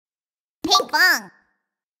Pinkfong.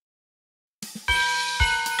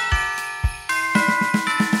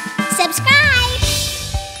 Subscribe!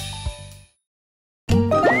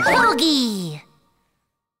 Hogi.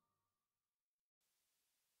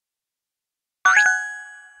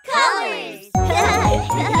 Colors.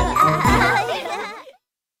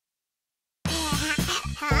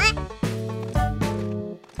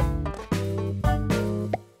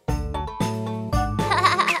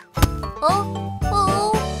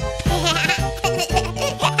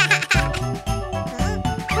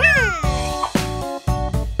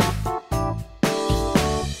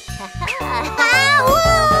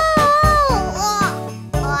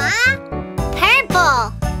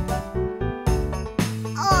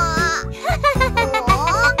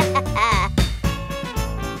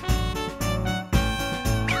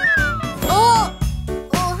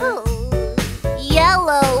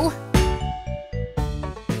 Yellow.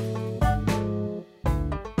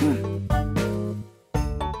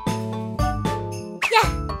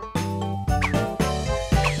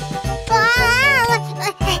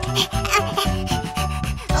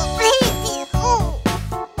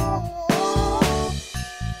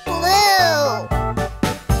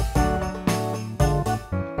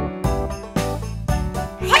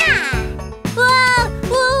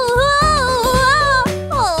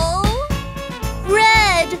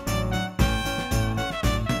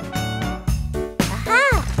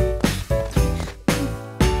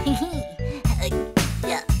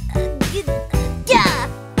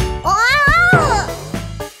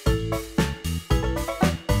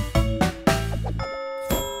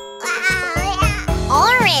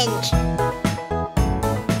 Orange.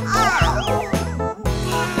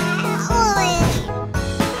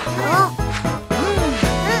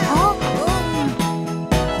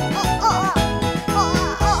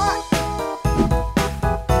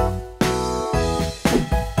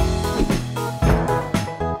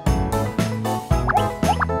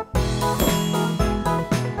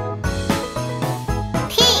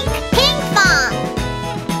 Pink, Pinkfong.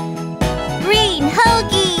 Green,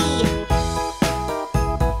 Hogi.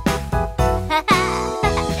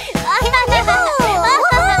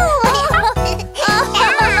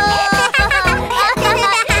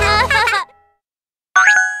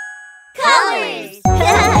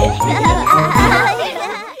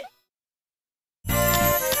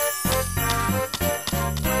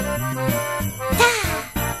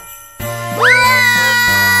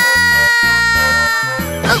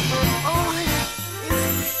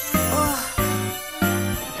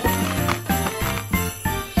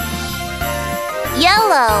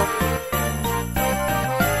 Yellow.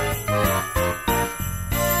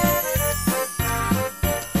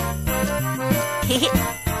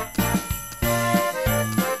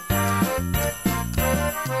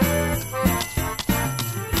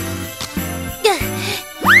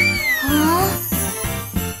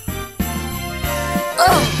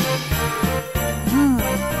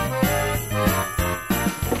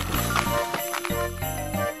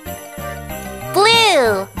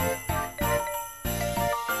 Blue.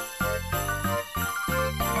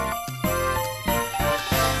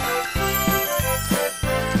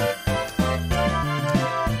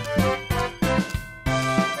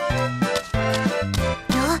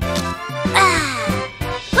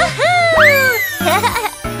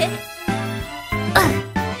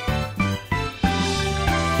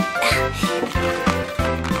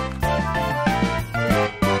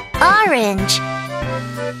 Orange.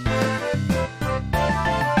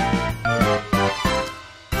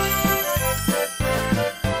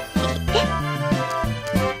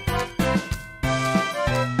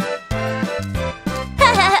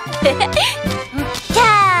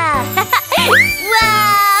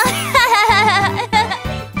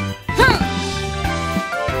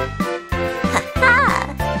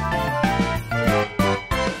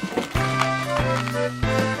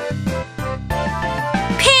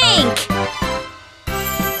 Pink.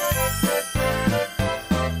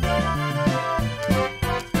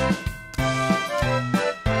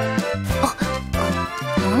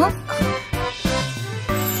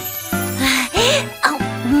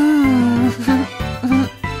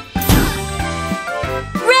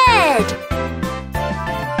 Red.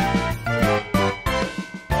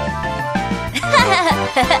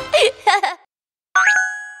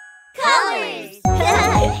 Colors.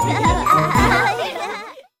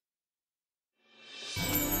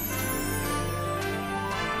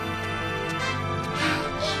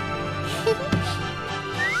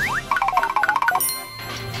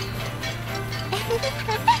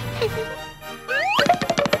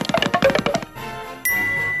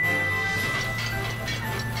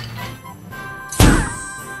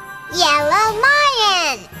 Yellow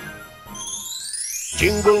lion.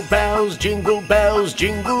 Jingle bells,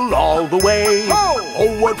 jingle all the way.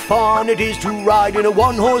 Oh, what fun it is to ride in a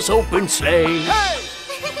one-horse open sleigh.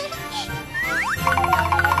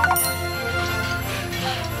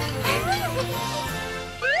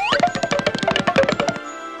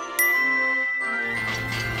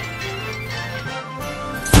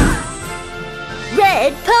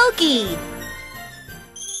 Red Pokey.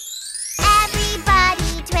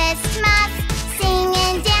 Everybody Christmas, sing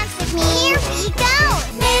and dance with me. Here we go.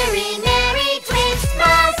 Merry, Merry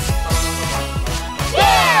Christmas.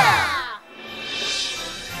 Yeah!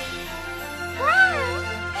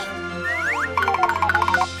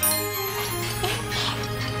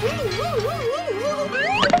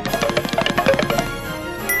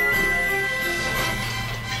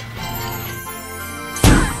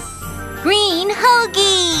 Green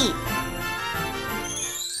Hogi.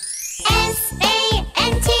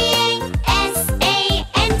 S-A-N-T-A,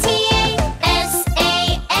 S-A-N-T-A,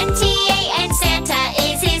 S-A-N-T-A, and Santa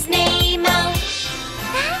is his name.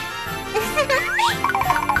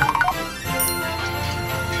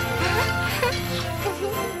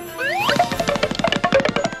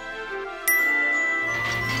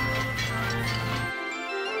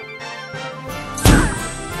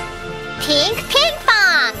 Pink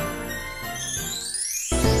Pinkfong.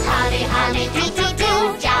 Holly, holly, do-do-do,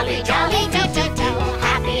 jolly, jolly, do-do-do,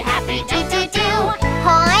 happy, happy, do-do-do.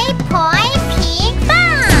 Hoi, poi,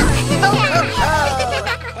 Pinkfong.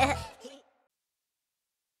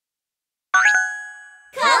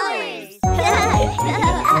 Colors.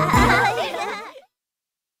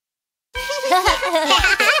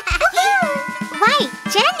 White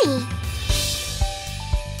Jenny.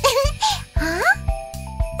 Huh?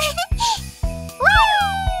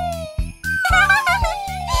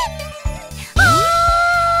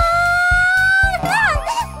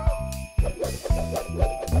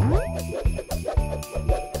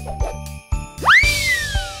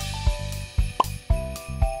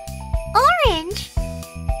 Orange.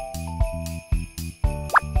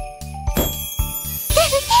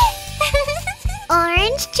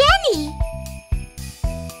 Orange Jenny.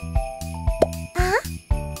 Huh?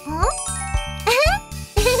 Huh?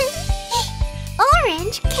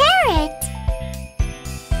 Orange carrot.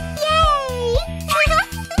 Yay!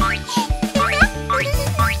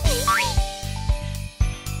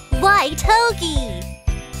 White Hogi.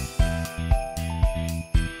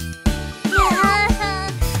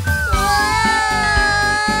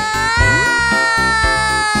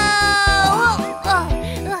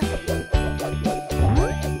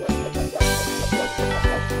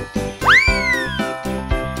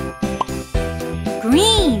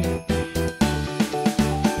 Green.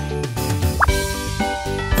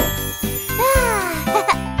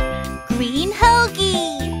 Green Hogi.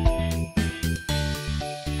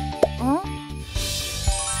 Oh.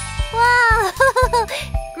 Wow!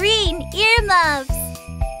 Green earmuffs.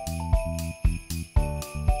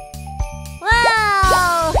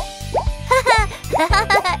 Wow!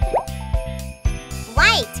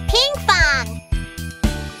 White Pinkfong.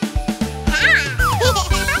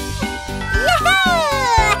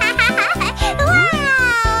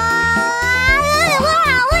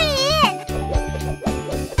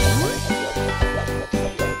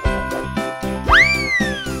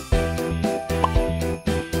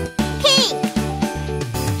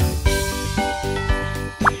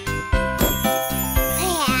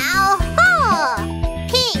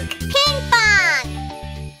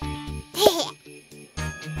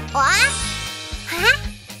 What? Huh?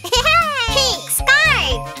 Pink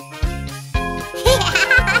scarf.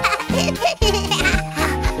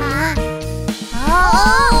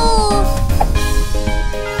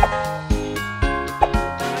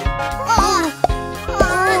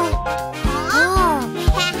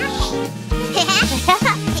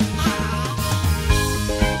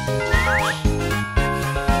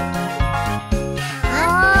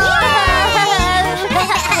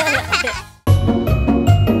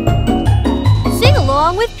 Sing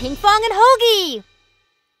along with Pinkfong and Hogi.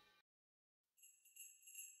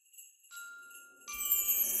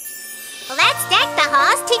 Let's deck the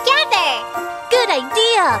halls together. Good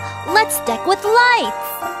idea. Let's deck with lights.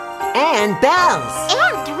 And bells.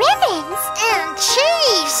 And ribbons. And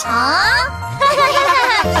cheese. Huh?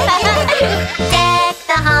 Deck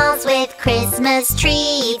the halls with Christmas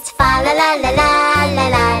trees. Fa la la la la la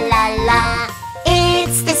la la la.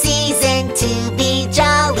 It's the season to be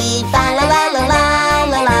jolly. Fa la la la la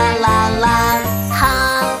la la la la.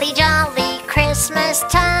 Holly jolly Christmas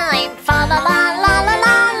time. Fa la la la la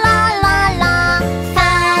la la la la.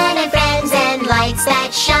 Fun and friends and lights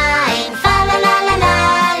that shine. Fa la la la la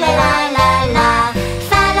la la.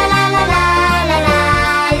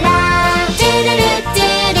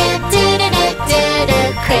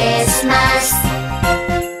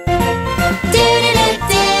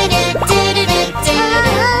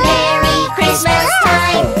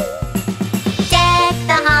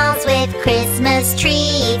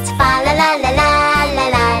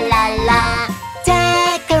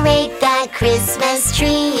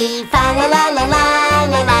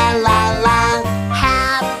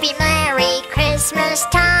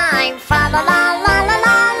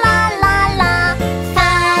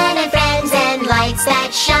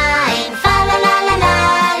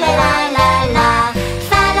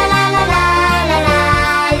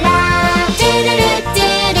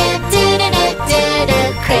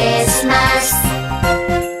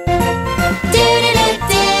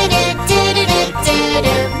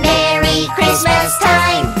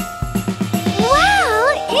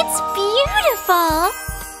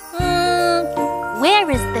 Where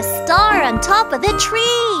is the star on top of the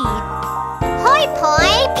tree? Hoi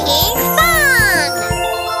poi, Pinkfong!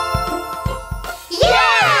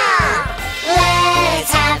 Yeah!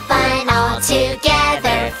 Let's have fun all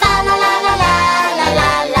together. Fa la la la la la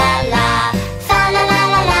la la la. Fa la la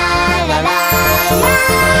la la la la la.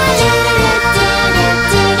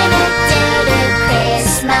 Do-do-do-do-do-do-do-do.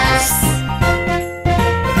 Christmas.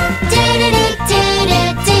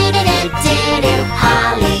 Do-do-do-do-do-do-do-do.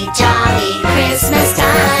 Holly jolly Christmas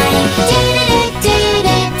time.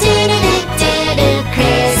 Do-do-do-do-do-do-do-do.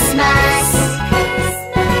 Christmas.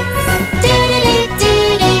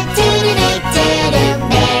 Do-do-do-do-do-do-do-do.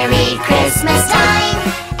 Merry Christmas time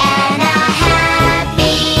and a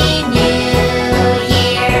Happy New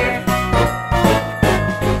Year.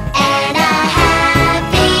 And a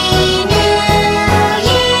Happy New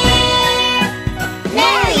Year.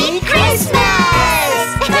 Merry Christmas!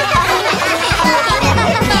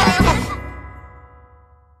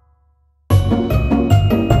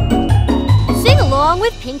 Sing along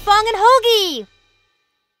with Pinkfong and Hogi.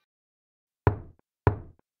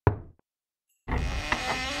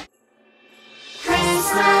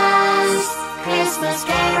 Christmas, Christmas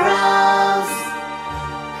carols.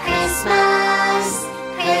 Christmas,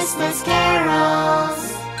 Christmas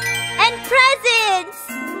carols. And presents!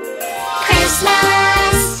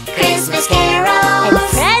 Christmas, Christmas carols.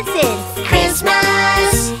 And presents!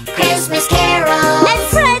 Christmas, Christmas carols. And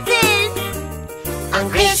presents! On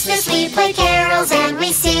Christmas we play carols and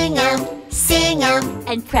we sing 'em, sing 'em.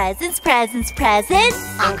 And presents, presents, presents!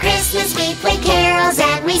 On Christmas we play carols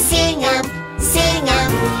and we sing 'em, sing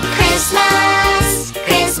 'em. Christmas,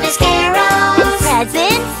 Christmas carols. And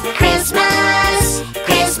presents! Christmas,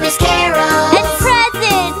 Christmas carols. And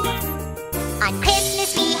presents! On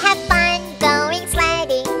Christmas we have fun going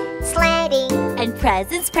sledding, sledding. And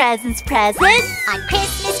presents, presents, presents! On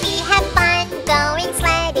Christmas we have fun going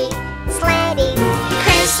sledding, sledding.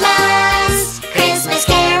 Christmas, Christmas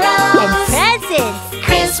carols. And presents!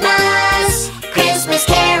 Christmas, Christmas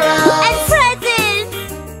carols. And presents!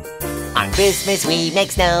 On Christmas we make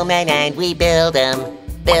snowmen and we build 'em,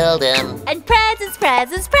 build 'em. And presents,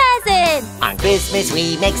 presents, presents! On Christmas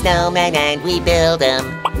we make snowmen and we build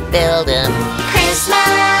 'em, build 'em.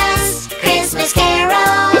 Christmas, Christmas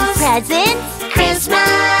carols. And presents!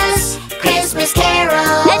 Christmas, Christmas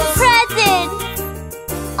carols. And presents!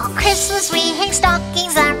 On Christmas we hang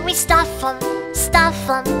stockings and we stuff 'em, stuff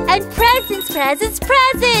 'em. And presents, presents,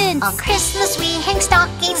 presents! On Christmas we hang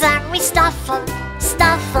stockings and we stuff 'em,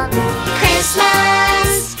 stuff 'em.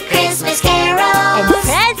 Christmas, Christmas carols. And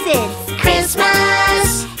presents!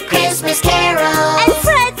 Christmas, Christmas carols. And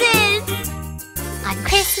presents! On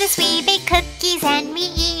Christmas we bake cookies and we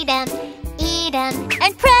eat 'em, eat 'em.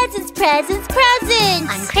 And presents, presents, presents!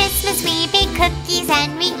 On Christmas we bake cookies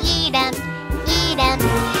and we eat 'em, eat 'em.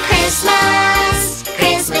 Christmas,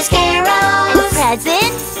 Christmas carols. And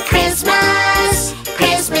presents! Christmas,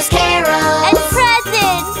 Christmas carols. And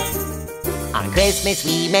presents! On Christmas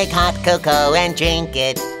we make hot cocoa and drink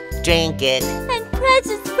it, drink it. And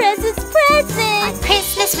presents, presents, On presents!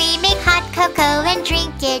 Christmas we make hot cocoa and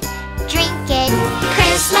drink it, drink it.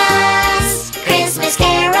 Christmas, Christmas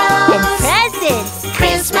carols. And presents!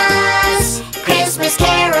 Christmas, Christmas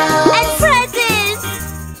carols. And presents!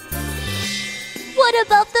 What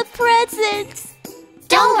about the presents?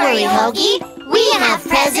 Don't worry, Hogi, we have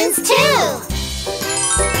presents too.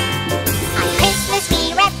 On Christmas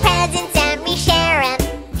we wrap presents and we share 'em,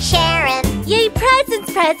 share 'em. Yay,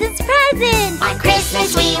 presents, presents, presents! On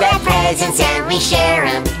Christmas we wrap presents and we share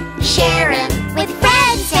 'em, share 'em. With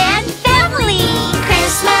friends and family!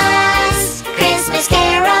 Christmas, Christmas And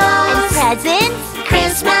carols. presents!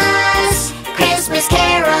 Christmas, Christmas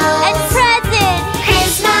carols. And presents!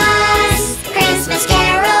 Christmas, Christmas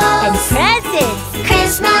carols. And presents!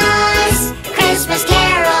 Christmas, Christmas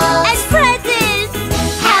carols. And presents!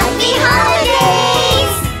 Happy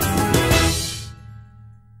holidays!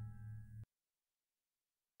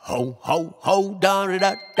 Ho, ho, ho, da da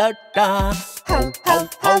da da da. Ho, ho,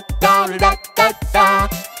 ho, da da da da da.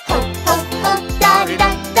 Ho, ho, ho, da da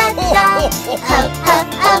da da da. Ho, ho,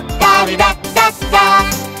 ho, da da da da da.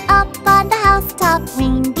 Up on the housetop,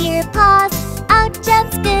 reindeer paws. Out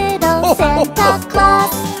jumps good old Santa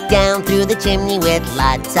Claus. Down through the chimney with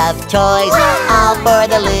lots of toys. All for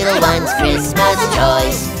the little ones' Christmas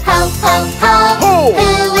joys. Ho, ho, ho, Ho!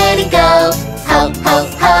 who would it go? Ho, ho,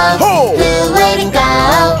 ho, Ho! who would it go?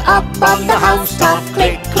 Up on the housetop,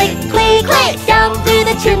 click, click, click, click. Down through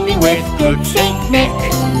the chimney with good Saint Nick.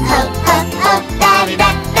 Ho, ho, ho, da da da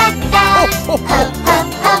da da. Ho, ho, ho,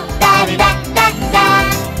 da da da da da.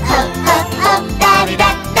 Ho, ho, ho, da da da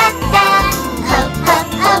da da. Ho, ho,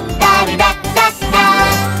 ho, da da da da da.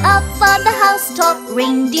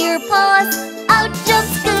 reindeer paws. Out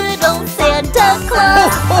jumps good old Santa Claus.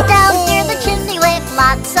 Down near the chimney with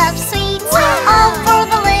lots of sweets, all for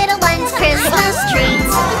the little ones' Christmas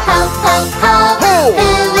treats. Ho, ho, ho,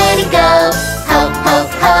 who way to go? Ho, ho,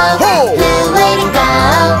 ho, who way to go?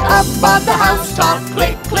 Up on the housetop,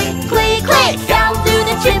 click, click, click, click. Down through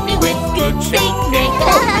the chimney with good Saint Nick.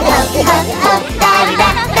 Ho, ho, ho,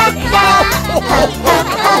 da-di-da-da-da. Ho, ho,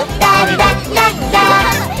 ho, da-di-da-da-da.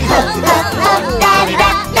 Ho, ho, ho,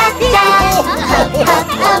 da-di-da-da-da. Ho, ho,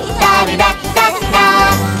 ho, da-di-da-da-da.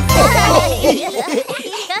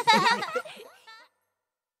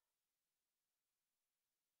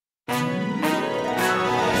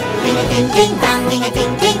 Ring-a-ding-ding-dong,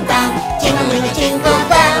 ring-a-ding-ding-dong, jingle-ring-a-jingle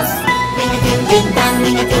bells. Ring-a-ding-ding-dong,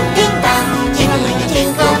 ring-a-ding-ding-dong,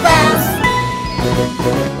 jingle-ring-a-jingle bells.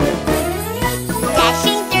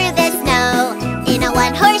 Dashing through the snow in a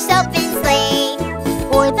one-horse open sleigh,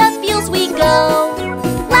 o'er the fields we go,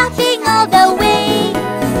 laughing all the way.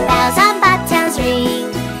 Bells on bobtails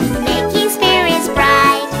ring, making spirits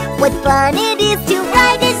bright. What fun it is to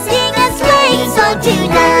ride and sing a sleighing song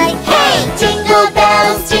tonight. Hey! Jingle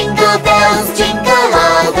bells, jingle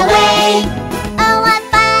all the way. Oh, what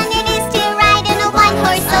fun it is to ride in a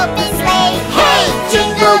one-horse open sleigh. Hey!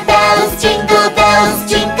 Jingle bells, jingle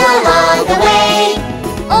all the way.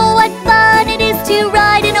 Oh, what fun it is to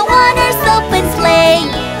ride in a one-horse open sleigh.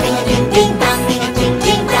 Ring-a-ding-ding-dong,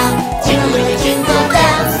 ring-a-ding-ding-dong, jingle-ring-a-jingle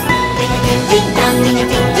bells. Ring-a-ding-ding-dong,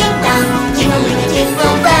 ring-a-ding-ding-dong,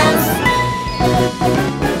 jingle-ring-a-jingle bells.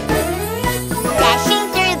 Dashing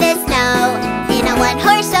through the snow in a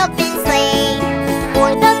one-horse open sleigh,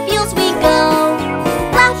 o'er the fields we go,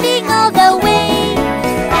 laughing all the way.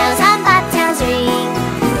 Bells on bobtails ring,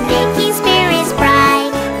 making spirits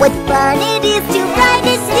bright. What fun it is to ride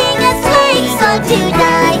and sing a sleighing song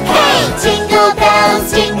tonight. Hey! Jingle bells,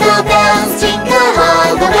 jingle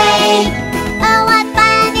all the way. Oh, what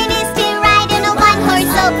fun it is to ride in a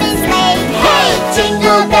one-horse open sleigh. Hey!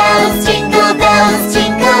 Jingle bells, jingle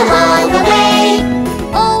all the way.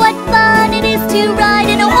 Oh, what fun it is to ride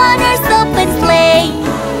in a one-horse open sleigh.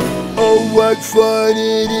 Oh, what fun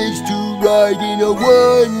it is to ride in a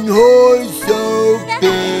one-horse open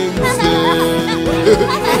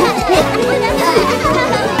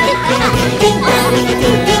Ring-a-ding-ding-dong,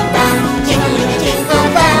 ring-a-ding-ding-dong, jingle-ring-a-jingle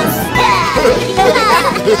bells.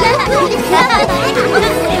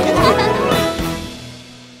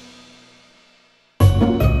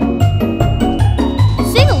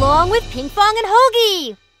 Sing along with Pinkfong and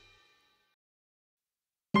Hogi.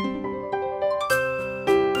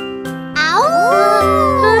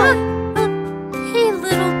 Hey,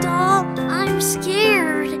 little doll, I'm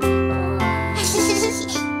scared.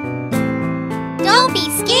 Don't be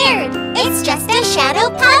scared. It's just a shadow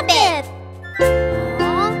puppet.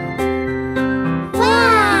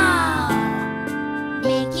 Wow!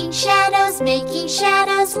 Making shadows,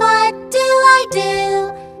 what do I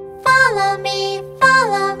do? Follow me,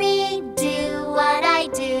 do what I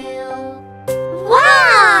do.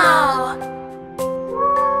 Wow!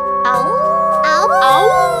 Ow!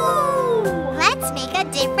 Let's make a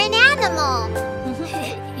different animal.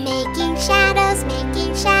 Making shadows,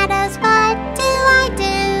 what do I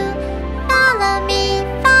do? Follow me,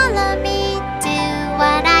 do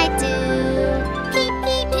what I do. Peep,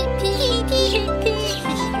 peep, peep, peep, peep, peep.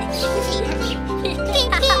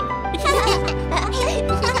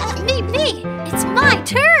 Me, it's my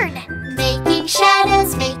turn. Making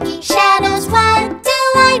shadows, what do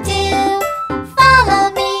I do? Follow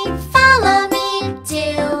me, do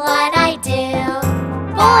what I do.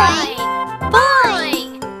 Boing, boing,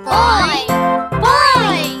 boing,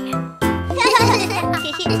 boing.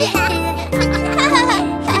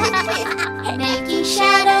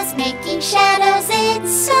 Making shadows,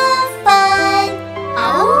 it's so fun.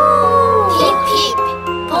 Oh! Peep, peep,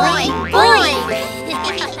 boing, boing.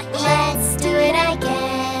 Let's do it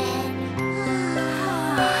again.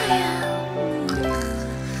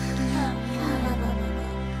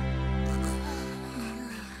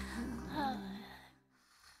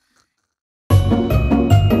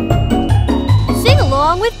 Sing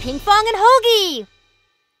along with Pinkfong and Hogi.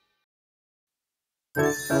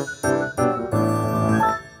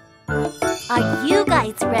 Are you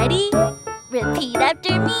guys ready? Repeat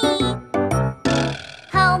after me.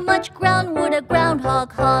 How much ground would a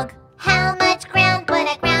groundhog hog? How much ground would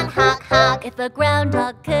a groundhog hog? If a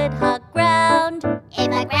groundhog could hog ground.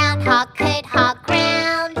 If a groundhog could hog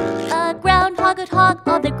ground. A groundhog would hog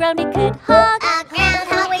all the ground it could hog. A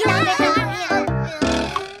groundhog would hog.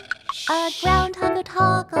 A groundhog would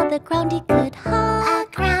hog all the ground he could hog. A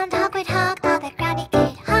groundhog would hog all the ground he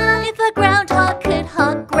could hog. If a groundhog could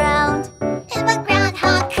hog ground. If a groundhog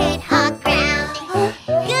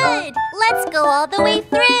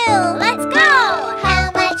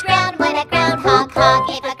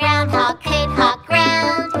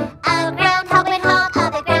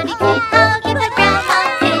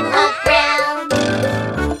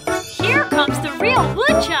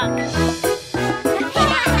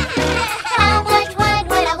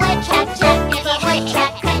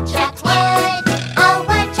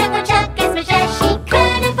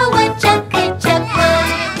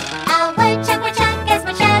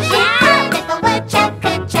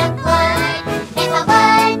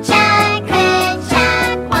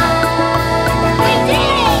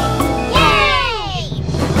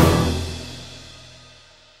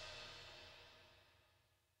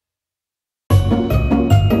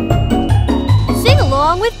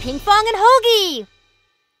with Pinkfong and Hogi.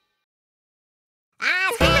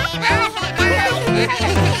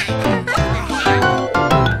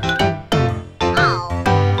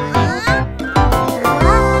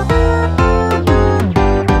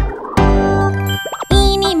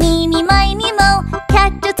 Eeny, meeny, miny, mo,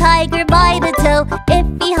 catch a tiger by the toe. If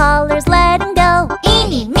he hollers, let him go.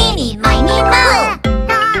 Eeny, meeny, miny, mo.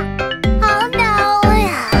 Oh no.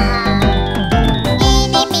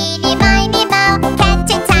 Eeny, meeny, miny, mo,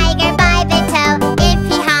 catch a tiger by the toe. If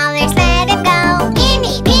he hollers, let him go.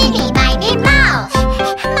 Eeny, meeny, miny, mo.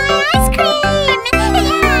 My ice cream.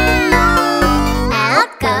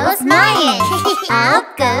 Out goes Mayan. Out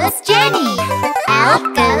goes Jenny. Out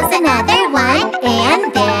goes another one,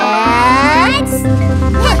 and that's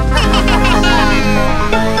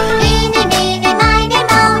Eeny, meeny, miny,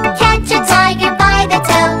 mo, catch a tiger by the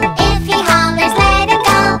toe. If he hollers, let him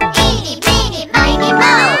go. Eeny, meeny, miny,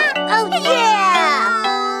 mo. Oh yeah!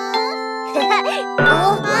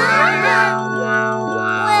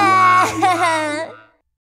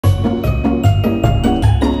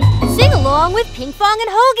 Sing along with Pinkfong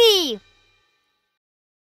and Hogi.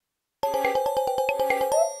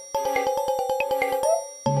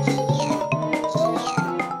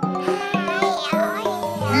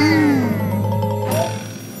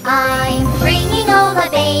 I'm bringing home a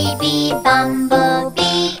baby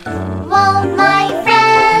bumblebee. Won't my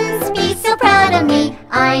friends be so proud of me?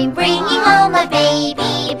 I'm bringing home a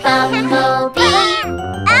baby bumblebee.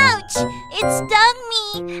 Ouch! It stung me.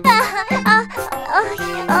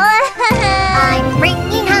 I'm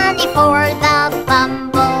bringing honey for the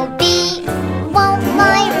bumblebee. Won't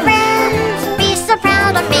my friends be so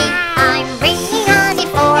proud of me? I'm bringing honey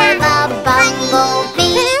for the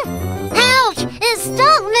bumblebee. Ouch! It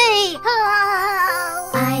stung me!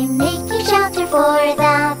 I'm making shelter for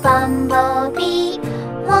the bumblebee.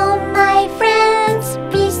 Won't my friends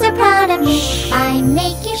be so proud of me? I'm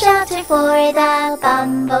making shelter for the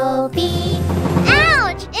bumblebee.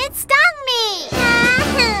 Ouch! It stung me!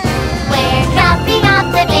 We're dropping off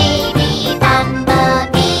the baby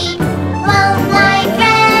bumblebee. Won't my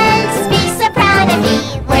friends be so proud of me?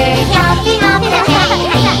 We're dropping off the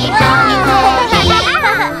baby bumblebee.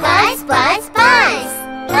 Buzz, buzz, buzz!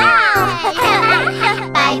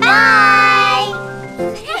 Bye-bye!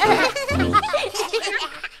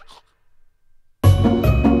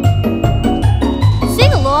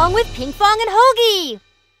 Sing along with Pinkfong and Hogi.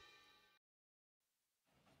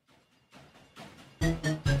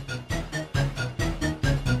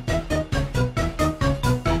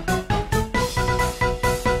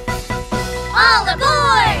 All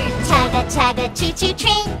aboard! Chugga, chugga, choo-choo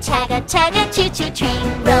train. Chugga, chugga, choo-choo train.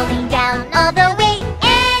 Rolling down all the way,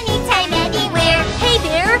 anytime, anywhere. Hey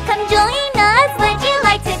there, come join us. Would you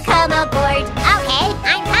like to come aboard? Okay,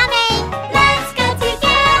 I'm coming. Let's go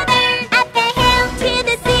together. Up the hill to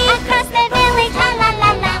the sea, across the village. La la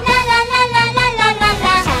la la la la la la la la la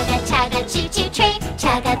la. Chugga, chugga, choo-choo train.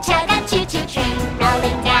 Chugga, chugga, choo-choo train.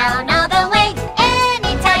 Rolling down all the way,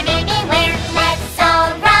 anytime, anywhere. Let's all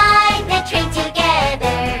ride the train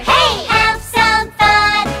together. Hey, have some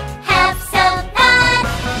fun, have some fun.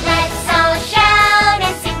 Let's all shout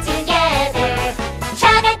and sing together.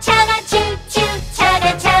 Chugga, chugga, choo-choo,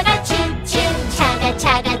 chugga, chugga, choo-choo. Chugga,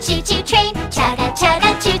 chugga, choo-choo train. Chugga,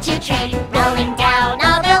 chugga, choo-choo train. Rolling down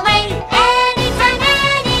all the way, anytime,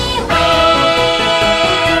 anywhere.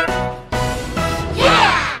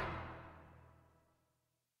 Yeah!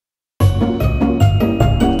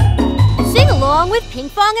 Sing along with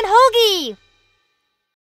Pinkfong and Hogi.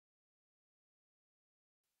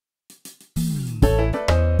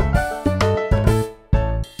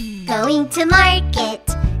 Going to market,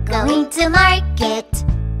 going to market.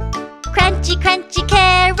 Crunchy, crunchy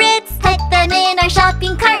carrots, put them in our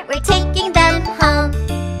shopping cart. We're taking them home.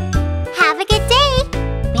 Have a good day.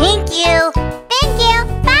 Thank you. Thank you.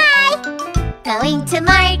 Bye. Going to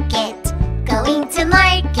market, going to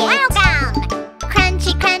market. Welcome.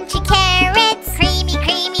 Crunchy, crunchy carrots, creamy,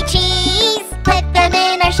 creamy cheese. Put them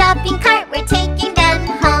in our shopping cart. We're taking them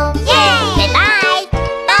home. Yay! Bye.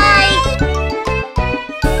 Bye.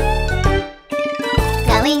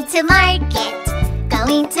 Going to market,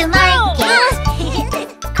 going to market.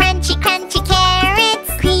 Crunchy, crunchy carrots,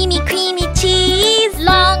 creamy, creamy cheese.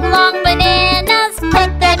 Long, long bananas,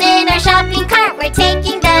 put them in our shopping cart. We're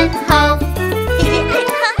taking them home.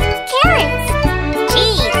 Carrots,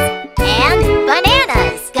 cheese, and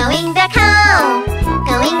bananas. Going back home,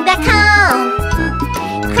 going back home.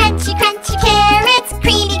 Crunchy, crunchy carrots,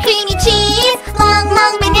 creamy, creamy cheese. Long,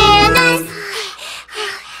 long bananas.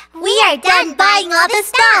 We are done buying all the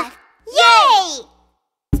stuff! Yay!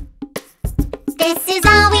 This is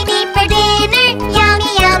all we need for dinner.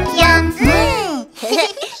 Yummy, yum, yum.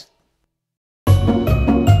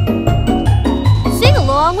 Sing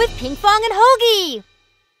along with Pinkfong and Hogi.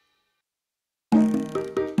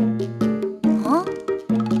 Huh?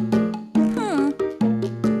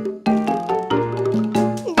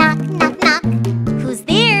 Knock, knock, knock. Who's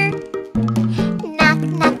there? Knock,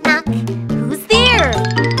 knock, knock. Who's there?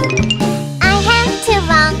 I have 2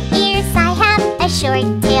 long ears. I have a short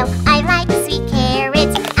tail. I like sweet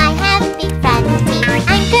carrots. I have big front teeth.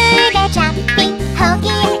 I'm good at jumping.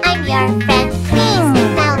 Hogi, I'm your friend. Please,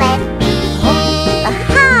 now let me in.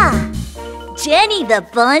 Aha! Jenny the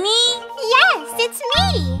bunny? Yes, it's me.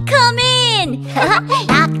 Come in!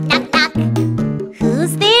 Knock, knock, knock.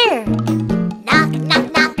 Who's there? Knock, knock,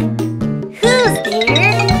 knock. Who's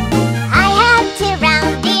there? I have 2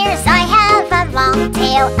 round ears. I have a long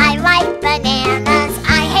tail. I like bananas.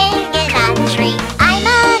 I hang in a tree. I'm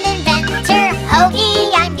an inventor. Hogi,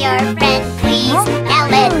 I'm your friend. Please, now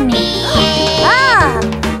let me in. Ah!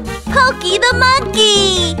 Pokey the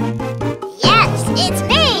monkey! Yes, it's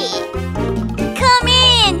me. Come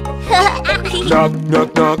in! Knock, knock,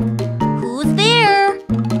 knock. Who's there?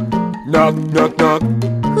 Knock, knock, knock.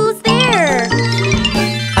 Who's there?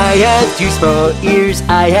 I have 2 small ears.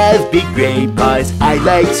 I have big gray paws. I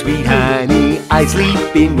like sweet honey. I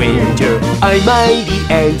sleep in winter. I'm mighty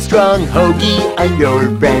and strong. Hogi, I'm your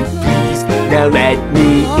friend. Please, now let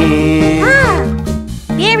me in. Ah!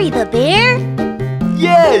 Barry the bear?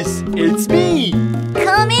 Yes, it's me.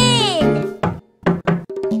 Come in!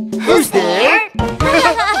 Who's there?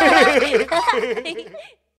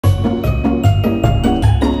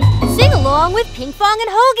 Sing along with Pinkfong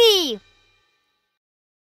and Hogi.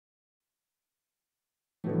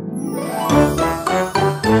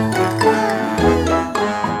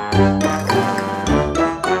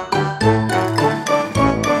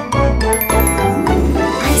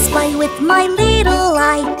 I spy with my little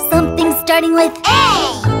eye something starting with A.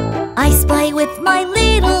 I spy with my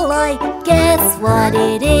little eye. Guess what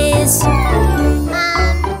it is?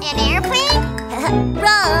 An airplane?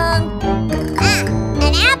 Wrong! Ah,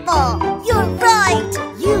 an apple. You're right!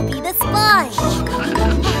 You be the spy!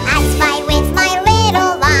 I spy with my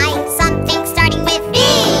little eye something starting with B.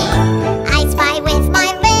 I spy with my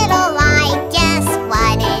little eye. Guess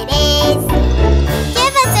what it is?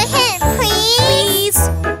 Give us a hint, please.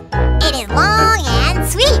 It is long and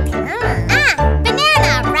sweet. Ah,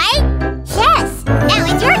 banana, right? Yes. Now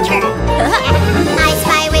it's your turn. I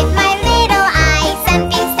spy with my little eye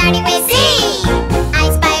something starting with C. I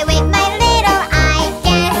spy with my little eye.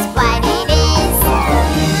 Guess what it is?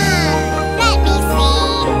 Let me see.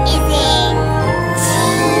 Is it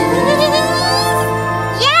cheese?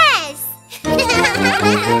 Yes.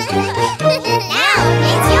 Now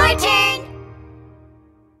it's your turn.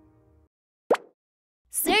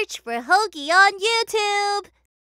 Search for Hogi on YouTube!